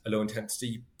at a low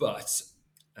intensity, but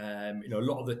a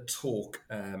lot of the talk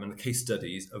and the case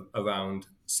studies around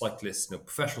cyclists,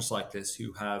 professional cyclists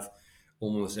who have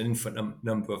almost an infinite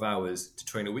number of hours to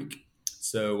train a week.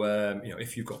 So,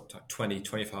 if you've got 20,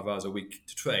 25 hours a week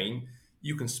to train,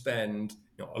 you can spend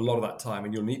a lot of that time,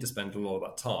 and you'll need to spend a lot of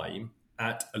that time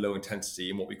at a low intensity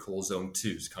in what we call zone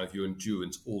 2, so kind of your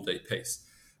endurance all-day pace.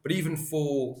 But even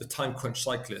for the time crunch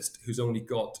cyclist who's only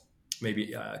got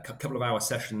maybe a couple of hour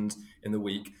sessions in the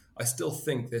week, I still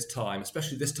think there's time,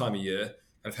 especially this time of year,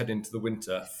 kind of heading into the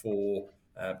winter, for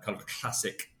kind of a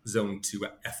classic zone 2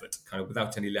 effort, kind of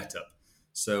without any let-up.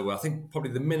 So I think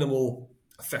probably the minimal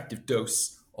effective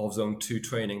dose of zone 2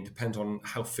 training depends on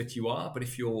how fit you are. But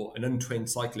if you're an untrained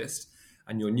cyclist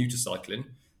and you're new to cycling,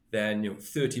 then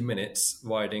 30 minutes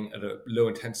riding at a low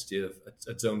intensity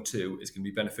at zone 2 is going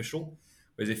to be beneficial.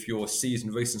 Whereas if you're a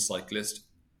seasoned racing cyclist,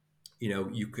 you're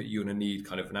going to need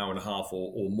kind of an hour and a half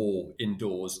or more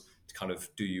indoors to kind of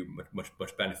do you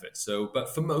much benefit. So,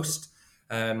 but for most,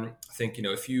 I think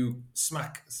if you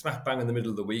smack bang in the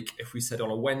middle of the week, if we said on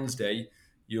a Wednesday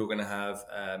you're going to have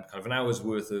kind of an hour's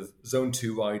worth of zone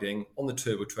 2 riding on the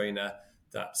turbo trainer,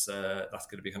 that's going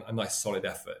to be a nice solid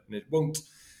effort, and it won't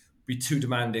be too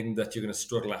demanding that you're going to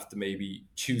struggle after maybe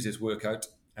Tuesday's workout,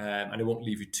 and it won't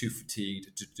leave you too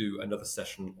fatigued to do another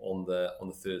session on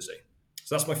the Thursday.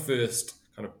 So that's my first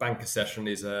kind of banker session,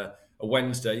 is a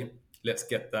Wednesday. Let's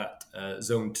get that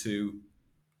zone 2,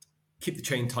 keep the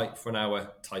chain tight for an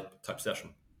hour type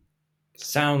session.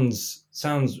 Sounds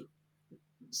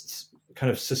kind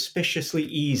of suspiciously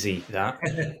easy, that.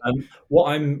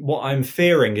 What I'm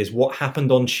fearing is what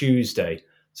happened on Tuesday.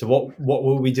 So what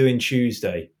will we do on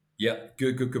Tuesday? Yeah,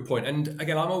 good point. And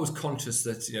again, I'm always conscious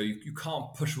that you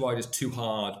can't push riders too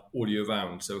hard all year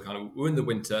round. So kind of we're in the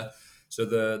winter, so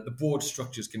the broad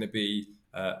structure is going to be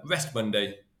rest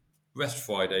Monday, rest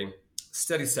Friday,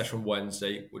 steady session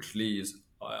Wednesday, which leaves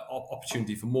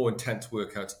opportunity for more intense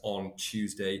workouts on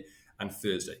Tuesday and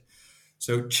Thursday.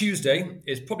 So Tuesday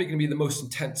is probably going to be the most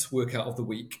intense workout of the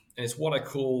week, and it's what I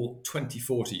call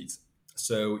 2040s.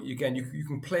 So again, you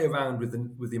can play around with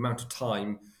the amount of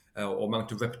time or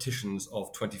amount of repetitions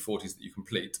of 2040s that you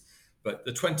complete. But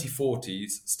the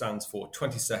 2040s stands for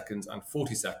 20 seconds and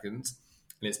 40 seconds,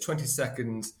 and it's 20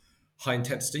 seconds high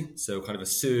intensity, so kind of a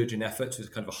surge in effort, so it's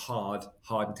kind of a hard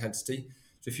intensity.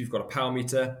 So if you've got a power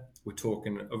meter, we're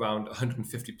talking around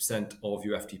 150% of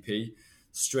your FTP.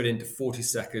 straight into 40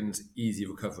 seconds easy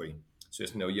recovery. So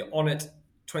it's, you're on it,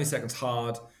 20 seconds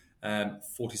hard,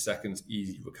 40 seconds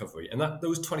easy recovery. And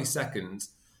those 20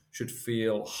 seconds should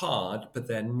feel hard, but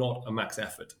they're not a max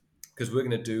effort, because we're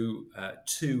going to do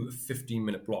 2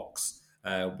 15-minute blocks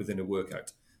within a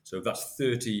workout. So that's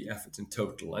 30 efforts in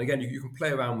total. And again, you can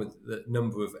play around with the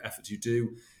number of efforts you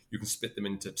do. You can split them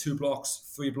into 2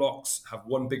 blocks, 3 blocks, have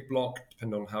one big block,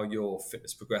 depending on how your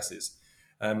fitness progresses.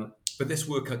 But this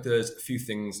workout does a few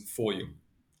things for you.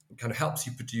 It kind of helps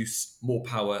you produce more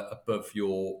power above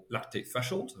your lactate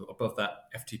threshold, above that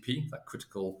FTP, that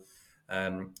critical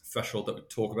threshold that we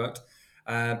talk about,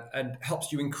 and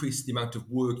helps you increase the amount of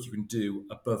work you can do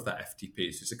above that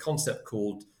FTP. So it's a concept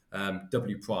called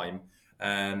W prime.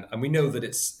 And we know that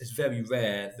it's very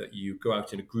rare that you go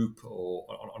out in a group or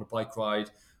on a bike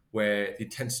ride where the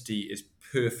intensity is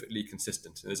perfectly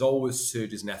consistent. And there's always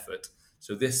surges in effort.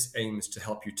 So this aims to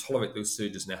help you tolerate those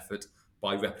surges in effort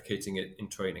by replicating it in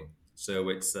training. So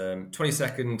it's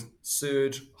 20-second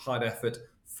surge, hard effort,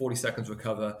 40 seconds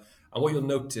recover. And what you'll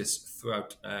notice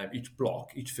throughout each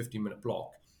block, each 15-minute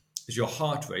block, is your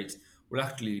heart rate will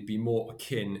actually be more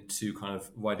akin to kind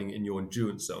of riding in your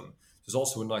endurance zone. There's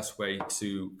also a nice way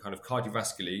to kind of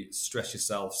cardiovascularly stress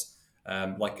yourselves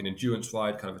like an endurance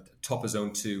ride, kind of a top of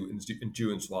zone 2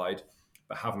 endurance ride,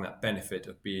 but having that benefit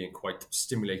of being quite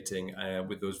stimulating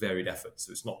with those varied efforts.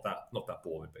 So it's not that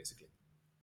boring, basically.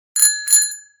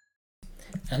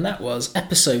 And that was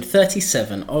episode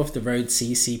 37 of the Road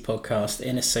CC podcast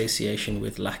in association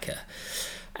with Lacquer.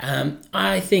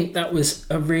 I think that was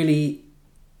a really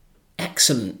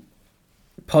excellent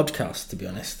podcast, to be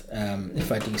honest,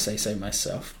 if I do say so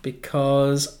myself,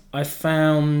 because I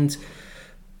found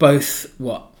both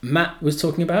what Matt was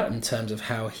talking about in terms of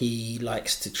how he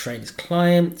likes to train his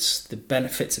clients, the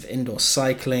benefits of indoor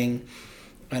cycling,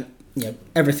 and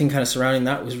everything kind of surrounding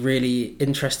that was really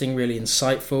interesting, really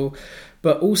insightful.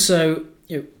 But also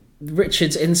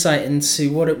Richard's insight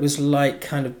into what it was like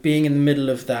kind of being in the middle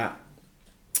of that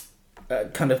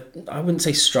kind of, I wouldn't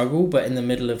say struggle, but in the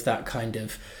middle of that kind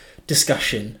of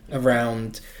discussion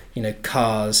around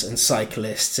cars and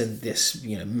cyclists and this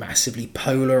massively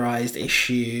polarized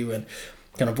issue, and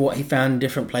kind of what he found in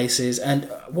different places.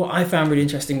 And what I found really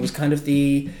interesting was kind of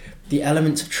the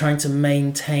elements of trying to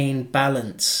maintain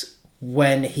balance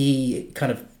when he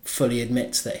kind of fully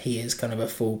admits that he is kind of a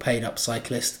full paid up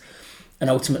cyclist, and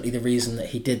ultimately the reason that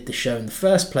he did the show in the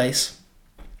first place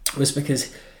was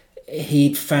because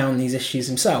he'd found these issues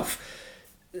himself.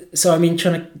 So I mean,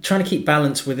 trying to keep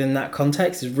balance within that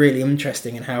context is really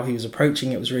interesting, and how he was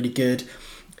approaching it was really good.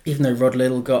 Even though Rod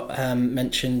Little got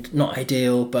mentioned, not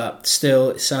ideal, but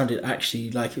still it sounded actually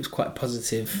like it was quite a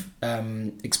positive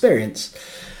experience.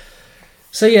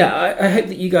 So yeah, I hope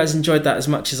that you guys enjoyed that as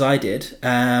much as I did.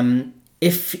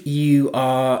 If you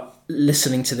are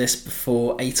listening to this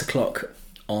before 8 o'clock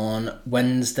on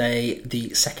Wednesday, the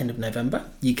 2nd of November,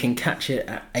 you can catch it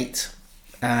at 8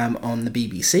 on the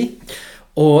BBC.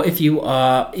 Or if you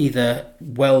are either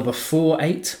well before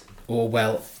 8 or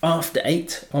well after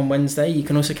 8 on Wednesday, you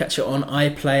can also catch it on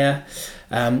iPlayer.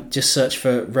 Just search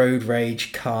for Road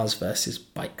Rage Cars versus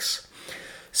Bikes.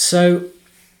 So,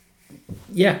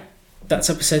 yeah, that's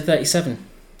episode 37.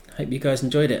 Hope you guys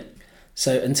enjoyed it.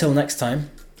 So until next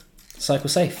time, cycle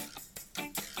safe.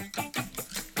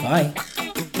 Bye.